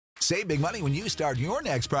Save big money when you start your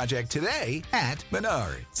next project today at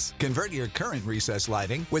Menards. Convert your current recessed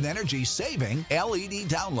lighting with energy-saving LED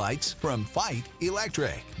downlights from Fight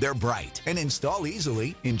Electric. They're bright and install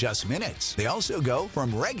easily in just minutes. They also go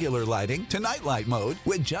from regular lighting to nightlight mode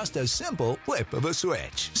with just a simple flip of a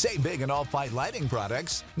switch. Save big on all Fight lighting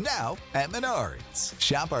products now at Menards.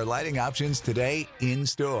 Shop our lighting options today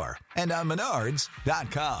in-store and on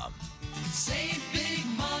Menards.com. Save big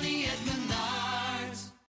money at Menards.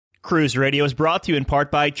 Cruise Radio is brought to you in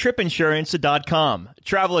part by TripInsurance.com.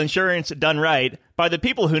 Travel insurance done right by the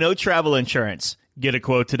people who know travel insurance. Get a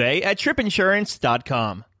quote today at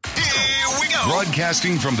TripInsurance.com. Here we go.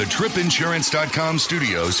 Broadcasting from the TripInsurance.com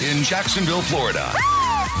studios in Jacksonville, Florida.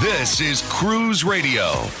 This is Cruise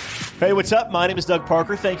Radio. Hey, what's up? My name is Doug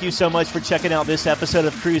Parker. Thank you so much for checking out this episode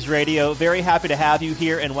of Cruise Radio. Very happy to have you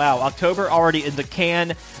here. And wow, October already in the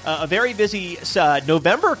can. A very busy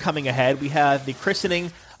November coming ahead. We have the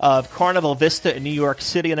christening of Carnival Vista in New York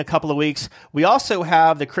City in a couple of weeks. We also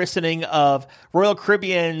have the christening of Royal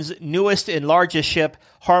Caribbean's newest and largest ship,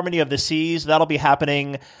 Harmony of the Seas. That'll be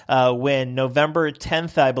happening when November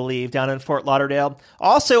 10th, I believe, down in Fort Lauderdale.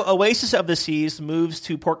 Also, Oasis of the Seas moves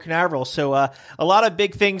to Port Canaveral. So a lot of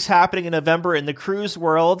big things happening in November in the cruise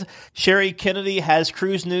world. Sherry Kennedy has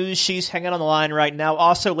cruise news. She's hanging on the line right now.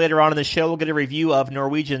 Also, later on in the show, we'll get a review of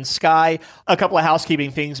Norwegian Sky. A couple of housekeeping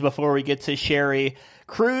things before we get to Sherry.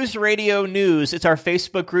 Cruise Radio News. It's our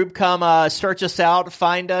Facebook group. Come search us out,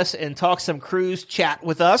 find us, and talk some cruise, chat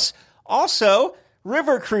with us. Also,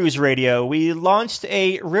 River Cruise Radio. We launched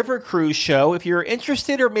a river cruise show. If you're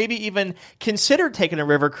interested or maybe even considered taking a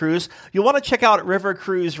river cruise, you'll want to check out River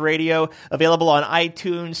Cruise Radio, available on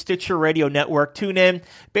iTunes, Stitcher Radio Network, TuneIn.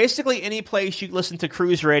 Basically, any place you listen to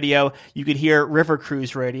cruise radio, you could hear River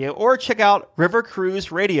Cruise Radio, or check out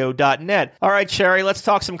rivercruiseradio.net. All right, Sherry, let's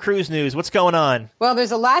talk some cruise news. What's going on? Well,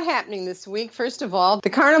 there's a lot happening this week. First of all,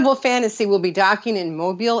 the Carnival Fantasy will be docking in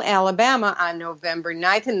Mobile, Alabama on November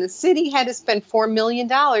 9th, and the city had to spend $4 million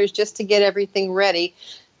just to get everything ready.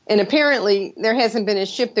 And apparently there hasn't been a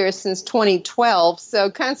ship there since 2012.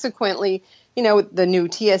 So consequently, the new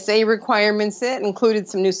TSA requirements, it included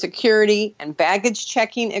some new security and baggage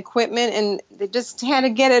checking equipment, and they just had to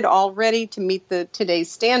get it all ready to meet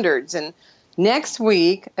today's standards. And next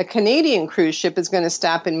week, a Canadian cruise ship is going to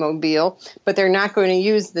stop in Mobile, but they're not going to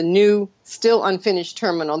use the new, still unfinished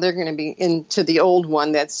terminal. They're going to be into the old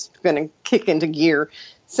one that's going to kick into gear.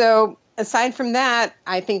 So aside from that,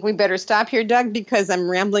 I think we better stop here, Doug, because I'm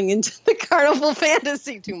rambling into the Carnival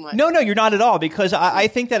Fantasy too much. No, you're not at all, because I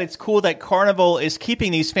think that it's cool that Carnival is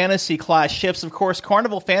keeping these fantasy-class ships. Of course,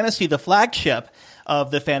 Carnival Fantasy, the flagship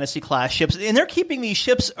of the fantasy-class ships, and they're keeping these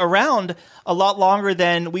ships around a lot longer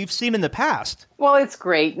than we've seen in the past. Well, it's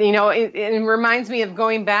great. It reminds me of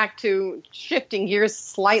going back to shifting gears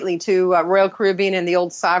slightly to Royal Caribbean and the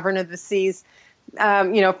old Sovereign of the Seas.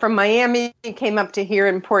 From Miami, came up to here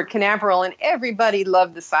in Port Canaveral, and everybody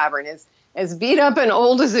loved the Sovereign. As beat up and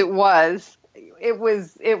old as it was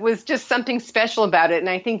just something special about it. And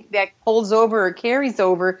I think that holds over or carries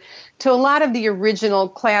over to a lot of the original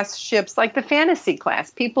class ships, like the Fantasy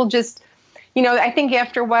class. People just, I think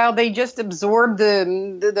after a while they just absorb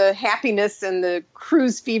the happiness and the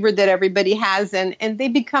cruise fever that everybody has, and they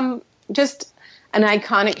become just an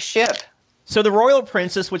iconic ship. So the Royal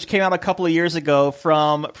Princess, which came out a couple of years ago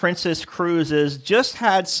from Princess Cruises, just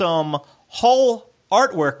had some hull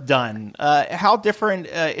artwork done. How different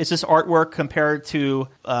is this artwork compared to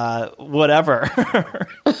whatever?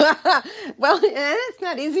 Well, it's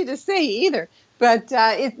not easy to say either. But,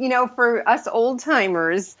 for us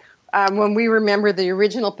old-timers, when we remember the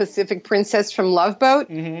original Pacific Princess from Love Boat,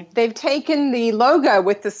 they've taken the logo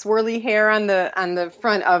with the swirly hair on the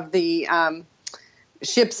front of the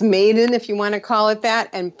ship's maiden, if you want to call it that,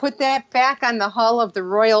 and put that back on the hull of the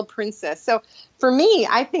Royal Princess. So for me,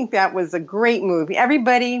 I think that was a great movie.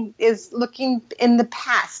 Everybody is looking in the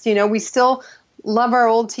past. We still love our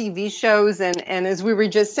old TV shows, and as we were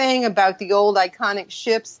just saying about the old iconic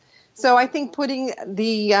ships. So I think putting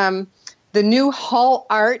the new hull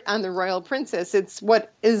art on the Royal Princess, it's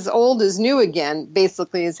what is old is new again,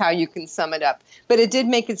 basically, is how you can sum it up. But it did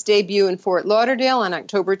make its debut in Fort Lauderdale on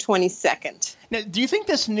October 22nd. Now, do you think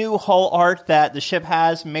this new hull art that the ship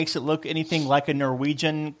has makes it look anything like a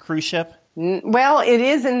Norwegian cruise ship? Well, it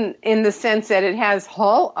is in the sense that it has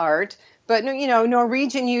hull art, but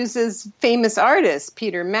Norwegian uses famous artists,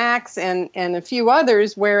 Peter Max and a few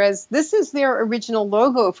others, whereas this is their original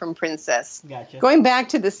logo from Princess, going back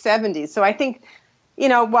to the 70s. So I think,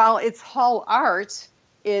 while it's hull art,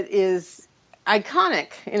 it is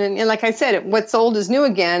iconic. And like I said, what's old is new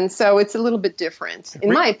again, so it's a little bit different,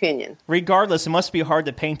 in my opinion. Regardless, it must be hard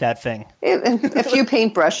to paint that thing. A few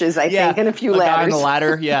paintbrushes, I think, and a few ladders. Guy on the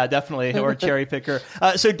ladder, yeah, definitely, or a cherry picker.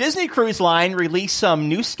 So Disney Cruise Line released some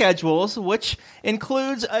new schedules, which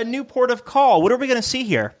includes a new port of call. What are we going to see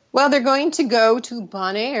here? Well, they're going to go to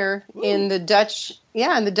Bonaire in the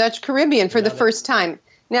Dutch Caribbean for the first time.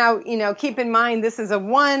 Now, keep in mind, this is a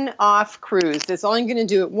one-off cruise. It's only going to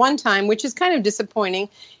do it one time, which is kind of disappointing.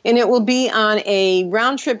 And it will be on a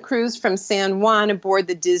round-trip cruise from San Juan aboard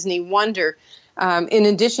the Disney Wonder. In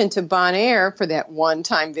addition to Bonaire for that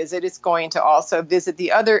one-time visit, it's going to also visit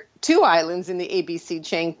the other 2 islands in the ABC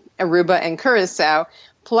chain, Aruba and Curacao,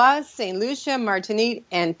 plus St. Lucia, Martinique,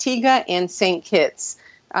 Antigua, and St. Kitts.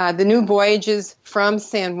 The new voyages from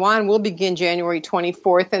San Juan will begin January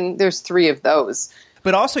 24th, and there's 3 of those.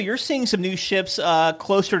 But also, you're seeing some new ships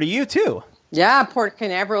closer to you, too. Yeah, Port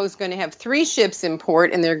Canaveral is going to have 3 ships in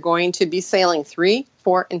port, and they're going to be sailing 3,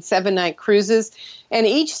 4, and 7-night cruises. And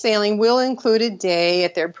each sailing will include a day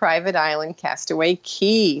at their private island, Castaway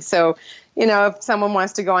Cay. So, if someone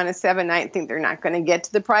wants to go on a 7-night and think they're not going to get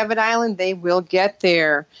to the private island, they will get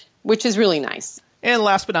there, which is really nice. And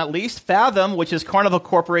last but not least, Fathom, which is Carnival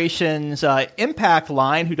Corporation's impact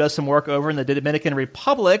line, who does some work over in the Dominican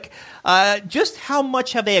Republic. Just how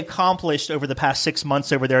much have they accomplished over the past 6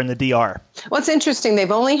 months over there in the DR? Well, it's interesting.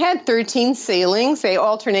 They've only had 13 sailings. They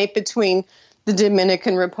alternate between the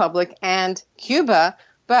Dominican Republic and Cuba,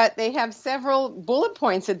 but they have several bullet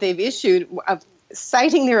points that they've issued of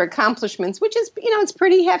citing their accomplishments, which is, it's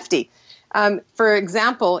pretty hefty. For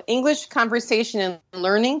example, English Conversation and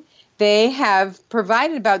Learning. They have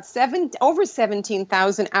provided about over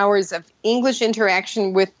 17,000 hours of English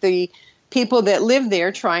interaction with the people that live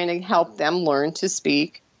there, trying to help them learn to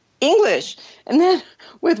speak English. And then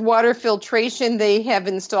with water filtration, they have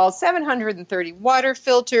installed 730 water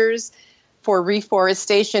filters. For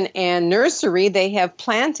reforestation and nursery, they have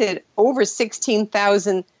planted over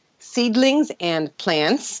 16,000 seedlings and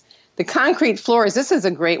plants. The concrete floors, this is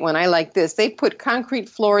a great one. I like this. They put concrete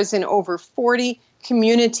floors in over 40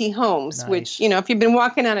 community homes, nice. Which, if you've been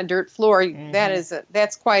walking on a dirt floor,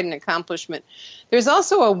 that's quite an accomplishment. There's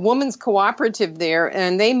also a women's cooperative there,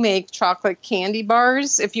 and they make chocolate candy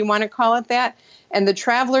bars, if you want to call it that. And the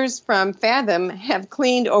travelers from Fathom have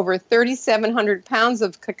cleaned over 3,700 pounds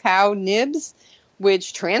of cacao nibs,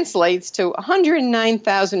 which translates to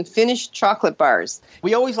 109,000 finished chocolate bars.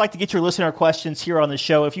 We always like to get your listener questions here on the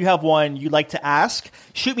show. If you have one you'd like to ask,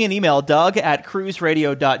 shoot me an email,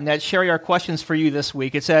 doug@cruiseradio.net. Sherry, our questions for you this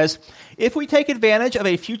week. It says, if we take advantage of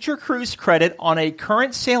a future cruise credit on a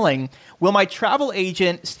current sailing, will my travel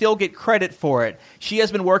agent still get credit for it? She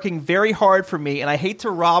has been working very hard for me, and I hate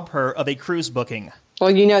to rob her of a cruise booking.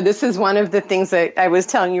 Well, this is one of the things that I was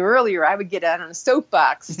telling you earlier. I would get out on a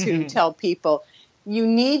soapbox to tell people,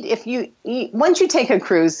 once you take a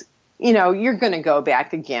cruise, you're going to go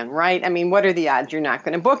back again, right? I mean, what are the odds you're not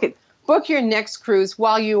going to book it? Book your next cruise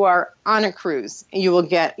while you are on a cruise. You will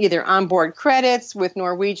get either onboard credits with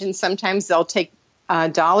Norwegian. Sometimes they'll take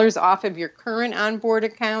dollars off of your current onboard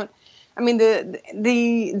account. I mean,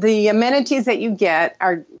 the amenities that you get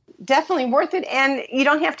are definitely worth it, and you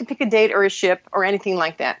don't have to pick a date or a ship or anything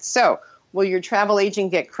like that. So, will your travel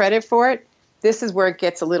agent get credit for it? This is where it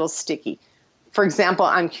gets a little sticky. For example,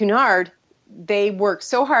 on Cunard, they work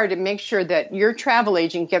so hard to make sure that your travel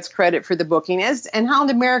agent gets credit for the booking. And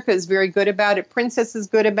Holland America is very good about it. Princess is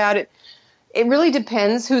good about it. It really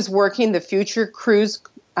depends who's working the future cruise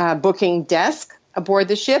booking desk aboard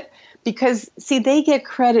the ship because, see, they get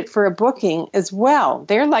credit for a booking as well.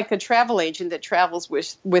 They're like a travel agent that travels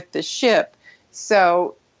with the ship.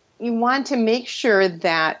 So you want to make sure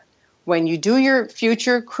that when you do your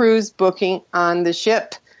future cruise booking on the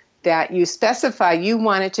ship, that you specify you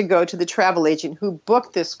want it to go to the travel agent who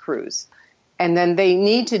booked this cruise. And then they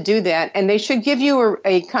need to do that. And they should give you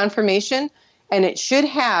a confirmation, and it should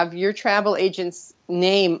have your travel agent's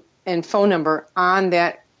name and phone number on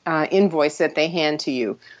that invoice that they hand to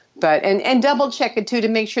you. But and double check it, too, to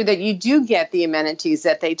make sure that you do get the amenities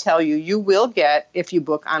that they tell you will get if you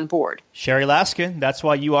book on board. Sherry Laskin, that's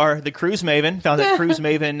why you are the Cruise Maven, found at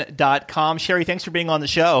cruisemaven.com. Sherry, thanks for being on the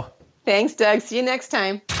show. Thanks, Doug. See you next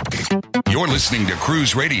time. You're listening to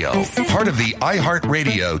Cruise Radio, part of the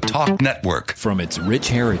iHeartRadio Talk Network. From its rich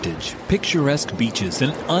heritage, picturesque beaches,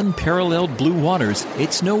 and unparalleled blue waters,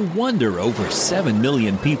 it's no wonder over 7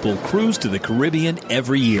 million people cruise to the Caribbean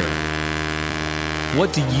every year.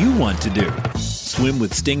 What do you want to do? Swim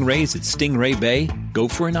with stingrays at Stingray Bay? Go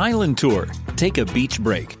for an island tour? Take a beach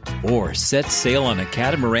break? Or set sail on a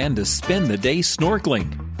catamaran to spend the day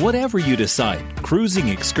snorkeling? Whatever you decide,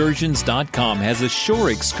 cruisingexcursions.com has a shore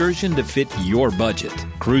excursion to fit your budget.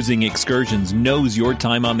 Cruising Excursions knows your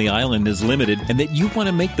time on the island is limited and that you want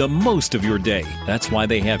to make the most of your day. That's why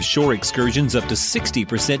they have shore excursions up to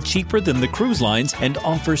 60% cheaper than the cruise lines and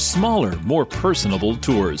offer smaller, more personable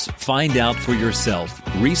tours. Find out for yourself.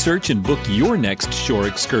 Research and book your next shore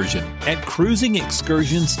excursion at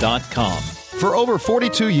cruisingexcursions.com. For over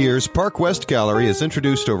 42 years, Park West Gallery has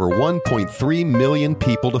introduced over 1.3 million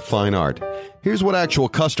people to fine art. Here's what actual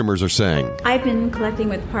customers are saying. I've been collecting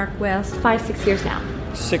with Park West 5-6 years now.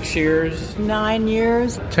 6 years. 9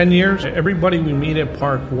 years. 10 years. Everybody we meet at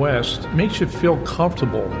Park West makes you feel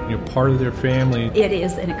comfortable. You're part of their family. It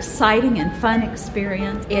is an exciting and fun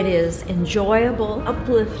experience. It is enjoyable,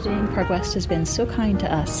 uplifting. Park West has been so kind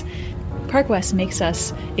to us. Park West makes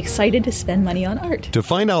us excited to spend money on art. To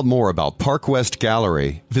find out more about Park West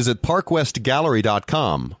Gallery, visit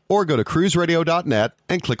parkwestgallery.com or go to cruiseradio.net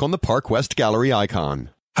and click on the Park West Gallery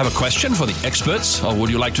icon. Have a question for the experts, or would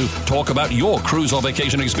you like to talk about your cruise or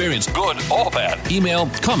vacation experience, good or bad? Email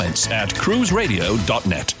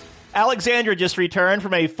comments@cruiseradio.net. Alexandra just returned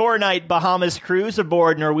from a 4-night Bahamas cruise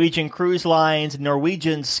aboard Norwegian Cruise Line's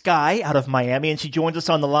Norwegian Sky out of Miami, and she joins us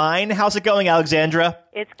on the line. How's it going, Alexandra?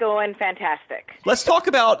 It's going fantastic. Let's talk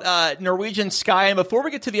about Norwegian Sky, and before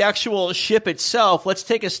we get to the actual ship itself, let's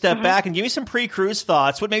take a step back and give me some pre-cruise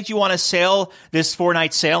thoughts. What made you want to sail this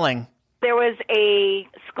 4-night sailing? There was a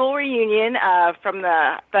school reunion from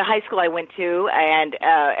the high school I went to, and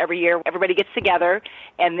every year everybody gets together,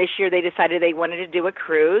 and this year they decided they wanted to do a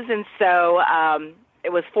cruise, and so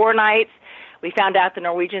it was 4 nights. We found out the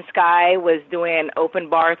Norwegian Sky was doing an open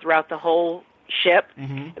bar throughout the whole ship.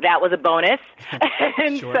 That was a bonus.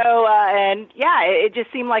 And Sure. so, it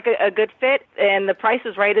just seemed like a good fit, and the price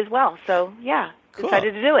was right as well. So, Cool.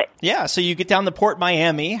 decided to do it. Yeah, so you get down to Port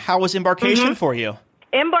Miami. How was embarkation for you?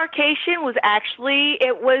 Embarkation was actually,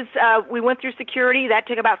 we went through security. That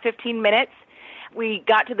took about 15 minutes. We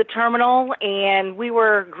got to the terminal, and we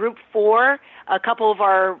were group 4. A couple of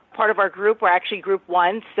part of our group were actually group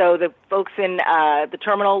 1, so the folks in the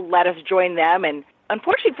terminal let us join them. And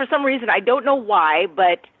unfortunately, for some reason, I don't know why,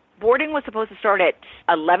 but boarding was supposed to start at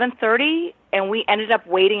 11:30, and we ended up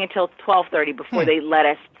waiting until 12:30 before they let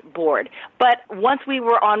us board. But once we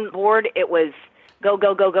were on board, it was go,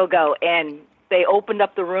 go, go, go, go, and they opened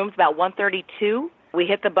up the rooms about 1:32. We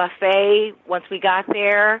hit the buffet once we got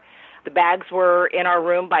there. The bags were in our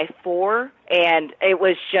room by 4, and it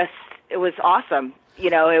was awesome. You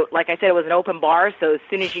know, like I said, it was an open bar, so as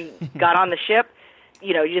soon as you got on the ship,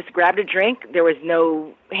 you know, you just grabbed a drink. There was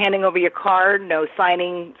no handing over your card, no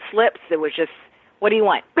signing slips. It was just, what do you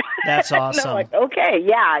want? That's awesome. I'm like, okay,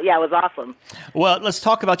 yeah, it was awesome. Well, let's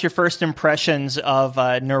talk about your first impressions of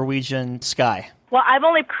Norwegian Sky. Well, I've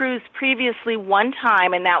only cruised previously one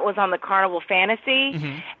time, and that was on the Carnival Fantasy.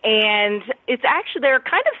 And it's actually, they're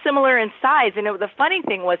kind of similar in size. And the funny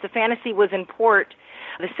thing was the Fantasy was in port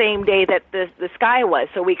the same day that the Sky was.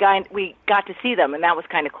 So we got to see them, and that was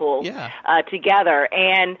kind of cool together.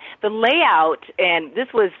 And the layout, and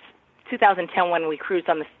this was 2010 when we cruised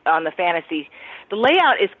on the Fantasy, the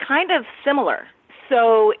layout is kind of similar.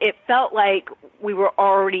 So it felt like we were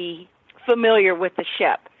already familiar with the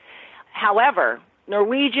ship. However,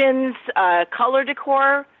 Norwegian's color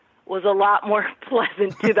decor was a lot more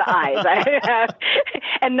pleasant to the eyes.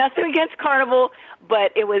 And nothing against Carnival,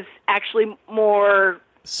 but it was actually more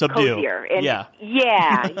cozier. And yeah.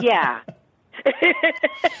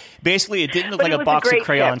 Basically, it didn't look like a box of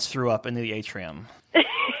crayons threw up into the atrium.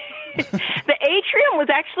 The atrium was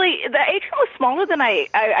smaller than I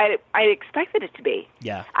expected it to be.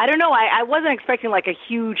 Yeah. I don't know. I wasn't expecting like a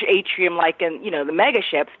huge atrium like in, the mega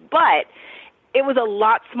ships, but it was a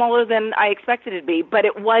lot smaller than I expected it to be, but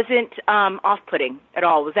it wasn't off-putting at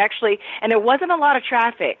all. It was actually, and there wasn't a lot of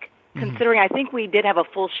traffic, considering I think we did have a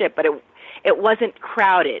full ship, but it wasn't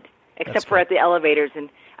crowded, except for at the elevators. And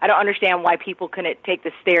I don't understand why people couldn't take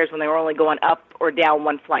the stairs when they were only going up or down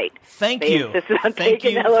one flight. Thank you for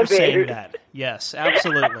saying that. Yes,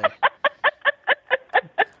 absolutely.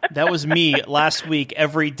 That was me last week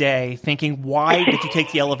every day thinking, why did you take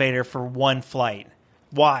the elevator for one flight?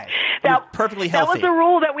 Why? Perfectly healthy. That was the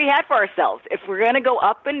rule that we had for ourselves. If we're going to go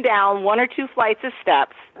up and down 1 or 2 flights of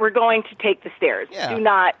steps, we're going to take the stairs. Yeah. Do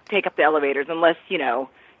not take up the elevators unless,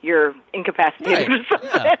 you're incapacitated or something.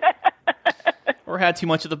 Yeah. Or had too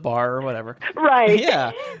much at the bar or whatever. Right.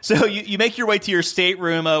 Yeah. So you make your way to your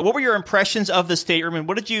stateroom. What were your impressions of the stateroom, and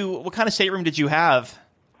what kind of stateroom did you have?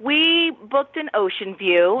 We booked an ocean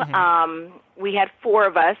view. We had 4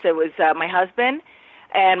 of us. It was my husband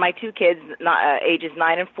and my 2 kids, ages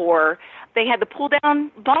 9 and 4. They had the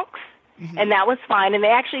pull-down bunks, and that was fine. And they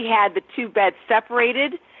actually had the two beds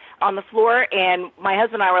separated on the floor, and my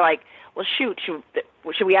husband and I were like, well, shoot,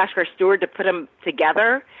 should we ask our steward to put them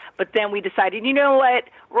together? But then we decided, you know what,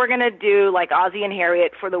 we're going to do like Ozzie and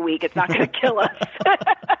Harriet for the week. It's not going to kill us.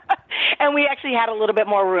 And we actually had a little bit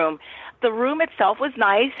more room. The room itself was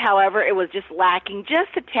nice. However, it was just lacking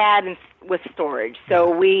just a tad with storage.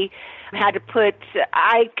 So we had to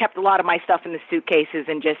I kept a lot of my stuff in the suitcases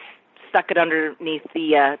and just stuck it underneath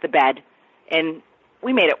the bed. And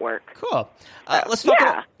we made it work. Cool.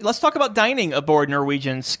 Let's talk about dining aboard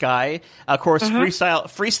Norwegian Sky. Of course,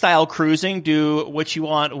 freestyle cruising. Do what you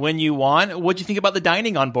want when you want. What do you think about the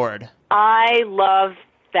dining on board? I love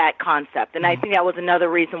that concept, and I think that was another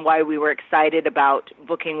reason why we were excited about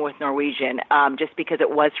booking with Norwegian, just because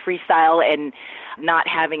it was freestyle, and not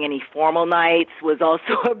having any formal nights was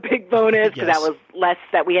also a big bonus, because that was less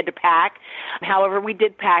that we had to pack. However, we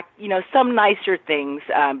did pack, some nicer things,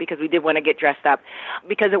 because we did want to get dressed up.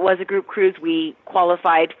 Because it was a group cruise, we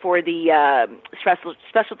qualified for the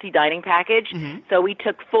specialty dining package, so we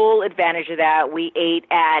took full advantage of that. We ate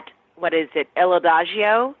at, El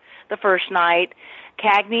Adagio the first night,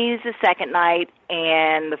 Cagney's the second night,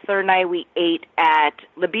 and the third night we ate at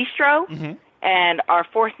Le Bistro, and our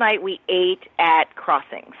fourth night we ate at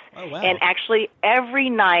Crossings. Oh, wow. And actually every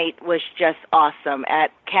night was just awesome.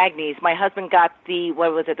 At Cagney's, my husband got the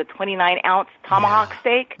 29-ounce tomahawk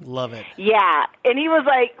steak. Love it. Yeah, and he was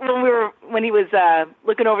like, when he was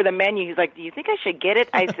looking over the menu, he's like, do you think I should get it?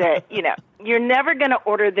 I said, you're never going to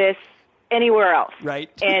order this anywhere else, right?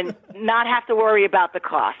 And not have to worry about the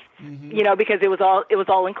cost, because it was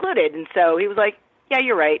all included. And so he was like, "Yeah,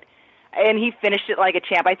 you're right," and he finished it like a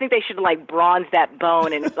champ. I think they should have bronzed that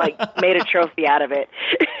bone and made a trophy out of it.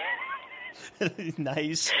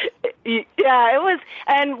 Nice. Yeah, it was.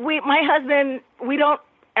 And my husband, we don't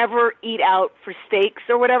ever eat out for steaks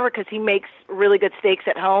or whatever because he makes really good steaks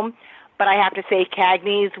at home. But I have to say,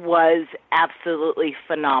 Cagney's was absolutely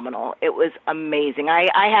phenomenal. It was amazing.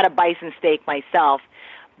 I had a bison steak myself,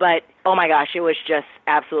 but oh my gosh, it was just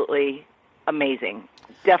absolutely amazing.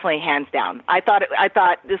 Definitely hands down. I thought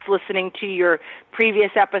just listening to your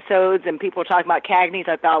previous episodes and people talking about Cagney's,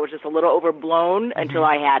 I thought it was just a little overblown until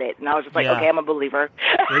I had it, and I was just like, okay, I'm a believer.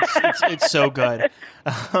 It's so good.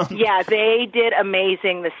 Yeah, they did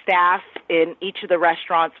amazing. The staff in each of the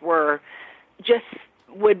restaurants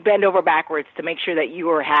would bend over backwards to make sure that you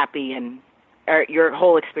were happy, and your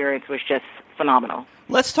whole experience was just phenomenal.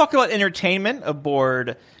 Let's talk about entertainment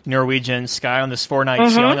aboard Norwegian Sky on this 4-night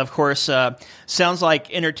sailing. Of course, sounds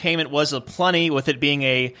like entertainment was aplenty with it being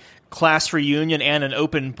a class reunion and an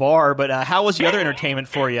open bar, but how was the other entertainment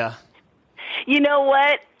for you? You know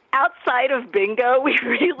what? Outside of bingo, we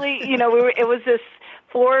really, it was this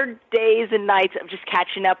 4 days and nights of just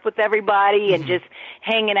catching up with everybody and just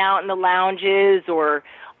hanging out in the lounges or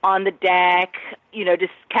on the deck,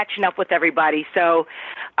 just catching up with everybody. So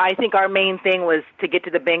I think our main thing was to get to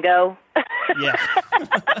the bingo. Yeah.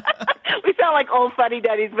 We sound like old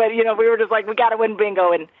fuddy-duddies, but, we were just like, we got to win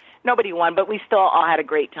bingo, and nobody won, but we still all had a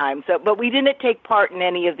great time. So, but we didn't take part in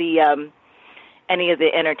any of the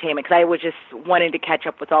entertainment because I was just wanting to catch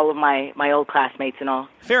up with all of my old classmates and all.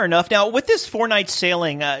 Fair enough. Now, with this 4-night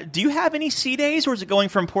sailing, do you have any sea days, or is it going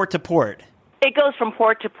from port to port? It goes from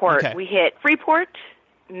port to port. Okay. We hit Freeport,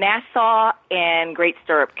 Nassau, and Great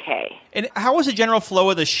Stirrup Cay. And how was the general flow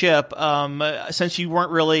of the ship, since you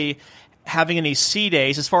weren't really having any sea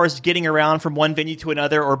days, as far as getting around from one venue to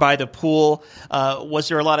another or by the pool? Was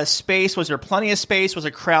there a lot of space? Was there plenty of space? Was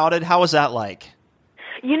it crowded? How was that like?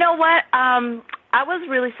 You know what? I was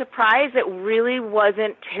really surprised. It really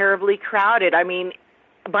wasn't terribly crowded. I mean,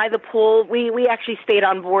 by the pool, we actually stayed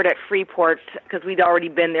on board at Freeport because we'd already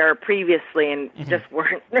been there previously and just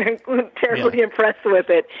weren't terribly impressed with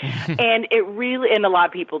it. And and a lot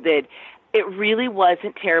of people did, it really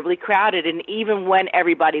wasn't terribly crowded. And even when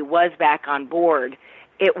everybody was back on board,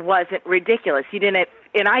 it wasn't ridiculous.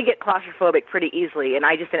 And I get claustrophobic pretty easily, and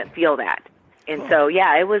I just didn't feel that. And so,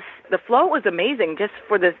 the flow was amazing just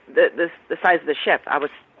for the size of the ship. I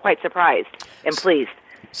was quite surprised and pleased.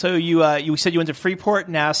 So you said you went to Freeport,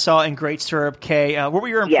 Nassau, and Great Stirrup Cay. What were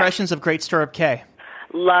your impressions of Great Stirrup Cay?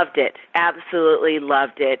 Loved it. Absolutely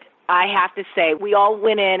loved it. I have to say, we all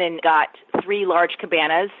went in and got 3 large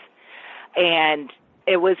cabanas, and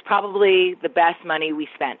it was probably the best money we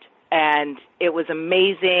spent. And it was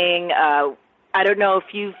amazing. I don't know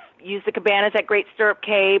if you've used the cabanas at Great Stirrup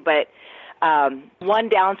Cay, but one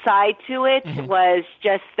downside to it was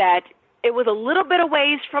just that it was a little bit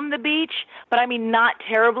away from the beach, but I mean, not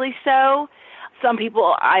terribly so.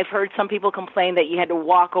 I've heard some people complain that you had to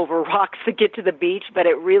walk over rocks to get to the beach, but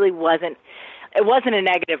it really wasn't it wasn't a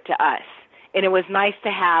negative to us. And it was nice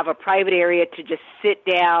to have a private area to just sit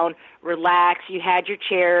down, relax. You had your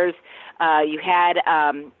chairs. You had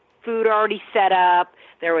food already set up.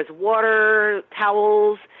 There was water,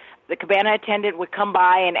 towels. The cabana attendant would come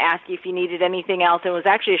by and ask you if you needed anything else. It was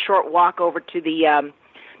actually a short walk over to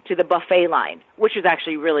the buffet line, which was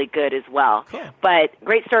actually really good as well. Cool. But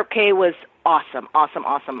Great Stirrup Cay was awesome.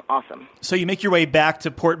 So you make your way back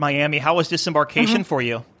to Port Miami. How was disembarkation for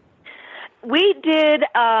you? We did.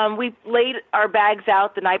 We laid our bags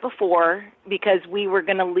out the night before because we were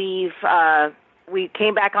going to leave. We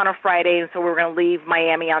came back on a Friday, and so we were going to leave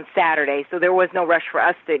Miami on Saturday. So there was no rush for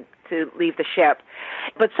us to leave the ship.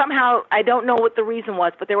 But somehow, I don't know what the reason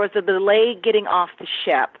was, but there was a delay getting off the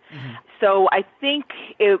ship. Mm-hmm. So I think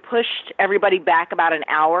it pushed everybody back about an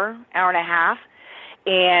hour and a half.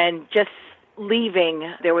 And just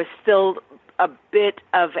leaving, there was still a bit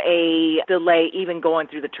of a delay even going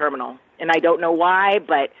through the terminal. And I don't know why,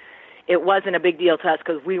 but it wasn't a big deal to us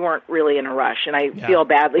because we weren't really in a rush. And I feel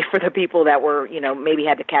badly for the people that were, maybe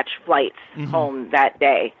had to catch flights home that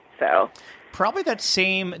day. So probably that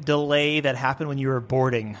same delay that happened when you were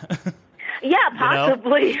boarding. Yeah,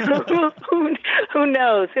 possibly. Who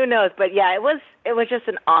knows? But yeah, it was just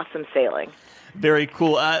an awesome sailing. Very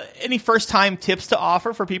cool. Any first-time tips to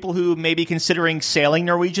offer for people who may be considering sailing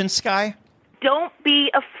Norwegian Sky? Don't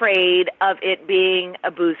be afraid of it being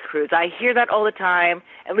a booze cruise. I hear that all the time.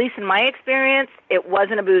 At least in my experience, it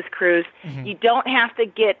wasn't a booze cruise. Mm-hmm. You don't have to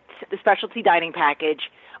get the specialty dining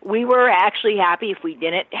package. We were actually happy if we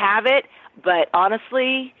didn't have it, but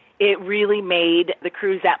honestly, it really made the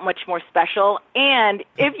cruise that much more special. And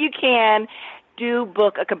if you can, do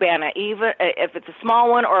book a cabana, even if it's a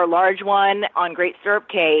small one or a large one on Great Stirrup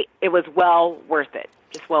Cay. It was well worth it.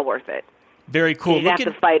 Just well worth it. Very cool. You have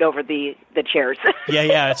to fight over the chairs.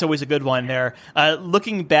 Yeah, it's always a good one there.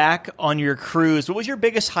 Looking back on your cruise, what was your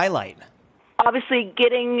biggest highlight? Obviously,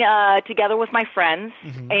 getting together with my friends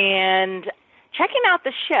and checking out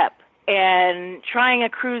the ship and trying a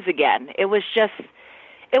cruise again. It was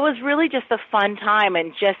really just a fun time,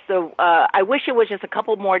 and just I wish it was just a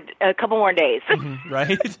couple more days.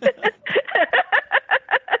 Right?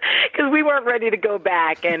 Because we weren't ready to go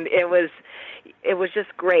back, and it was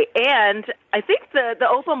just great. And I think the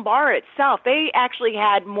open bar itself, they actually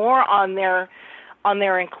had more on their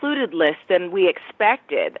included list than we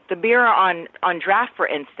expected. The beer on draft, for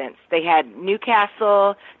instance, they had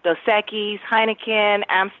Newcastle, Dos Equis, Heineken,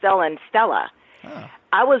 Amstel, and Stella. Oh.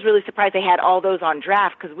 I was really surprised they had all those on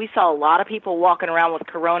draft because we saw a lot of people walking around with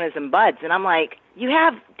Coronas and Buds, and I'm like, you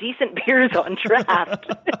have decent beers on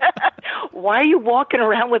draft. Why are you walking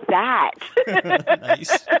around with that?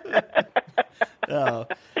 Nice. Oh,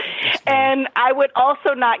 and I would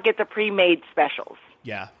also not get the pre-made specials.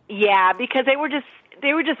 Yeah. Yeah, because they were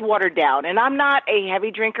just watered down, and I'm not a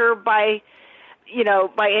heavy drinker by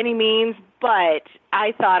any means, but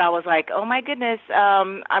I thought, I was like, oh my goodness,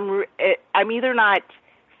 I'm either not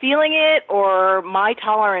feeling it or my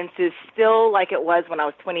tolerance is still like it was when I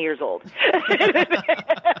was 20 years old.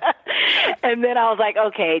 And then I was like,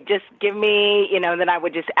 okay, just give me, and then I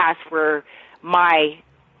would just ask for my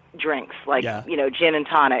drinks, like, gin and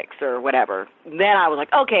tonics or whatever. Then I was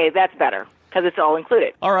like, okay, that's better because it's all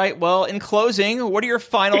included. All right. Well, in closing, what are your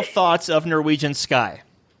final thoughts of Norwegian Sky?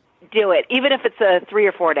 Do it. Even if it's a 3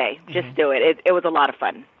 or 4 day, just do it. It was a lot of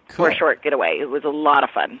fun. Cool. For a short getaway. It was a lot of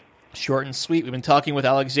fun. Short and sweet. We've been talking with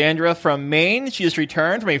Alexandra from Maine. She just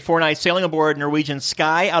returned from a 4-night sailing aboard Norwegian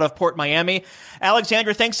Sky out of Port Miami.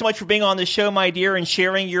 Alexandra, thanks so much for being on the show, my dear, and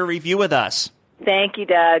sharing your review with us. Thank you,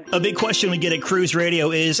 Doug. A big question we get at Cruise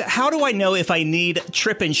Radio is, how do I know if I need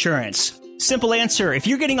trip insurance? Simple answer. If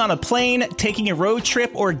you're getting on a plane, taking a road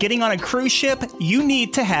trip, or getting on a cruise ship, you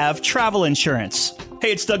need to have travel insurance.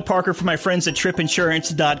 Hey, it's Doug Parker from my friends at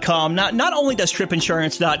tripinsurance.com. Not only does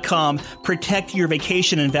tripinsurance.com protect your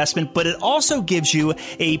vacation investment, but it also gives you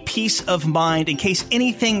a peace of mind in case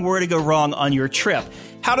anything were to go wrong on your trip.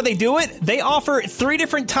 How do they do it? They offer 3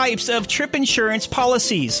 different types of trip insurance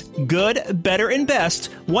policies. Good, better, and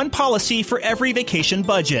best. One policy for every vacation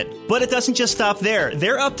budget. But it doesn't just stop there.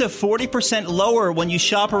 They're up to 40% lower when you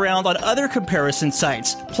shop around on other comparison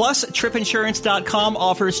sites. Plus, tripinsurance.com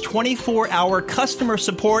offers 24-hour customer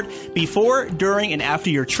support before, during, and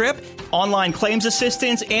after your trip, online claims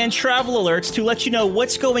assistance, and travel alerts to let you know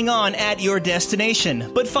what's going on at your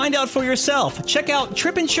destination. But find out for yourself. Check out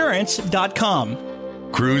tripinsurance.com.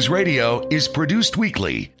 Cruise Radio is produced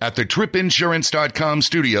weekly at the TripInsurance.com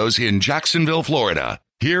studios in Jacksonville, Florida.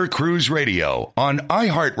 Hear Cruise Radio on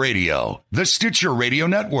iHeartRadio, the Stitcher Radio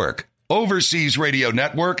Network, Overseas Radio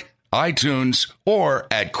Network, iTunes, or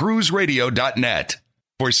at cruiseradio.net.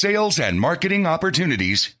 For sales and marketing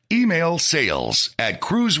opportunities, email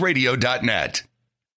sales@cruiseradio.net.